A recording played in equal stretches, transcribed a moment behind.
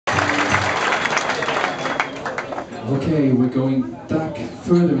Okay, we're going back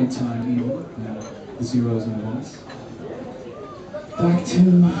further in time, even the zeros and ones. Back to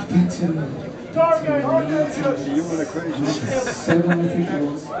 1997, I think it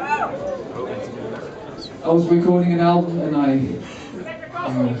was. I was recording an album and I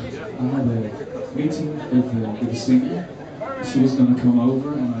had a meeting with the singer. She was going to come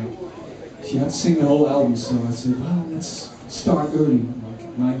over and she had to sing the whole album, so I said, well, let's start early,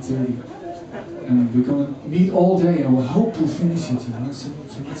 like 9:30. And we're going to meet all day and we'll hope we'll finish it, you know, so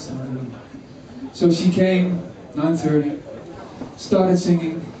let's start early. So she came, 9:30, started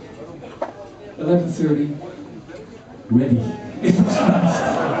singing, 11:30, ready. It was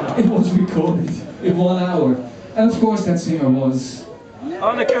fast. It was recorded in 1 hour. And of course that singer was...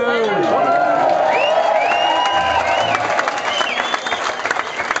 Anneke!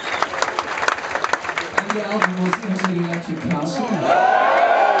 And the album was Arjen Lucassen.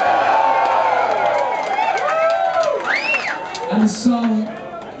 And the song,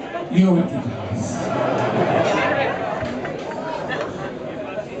 you recognize.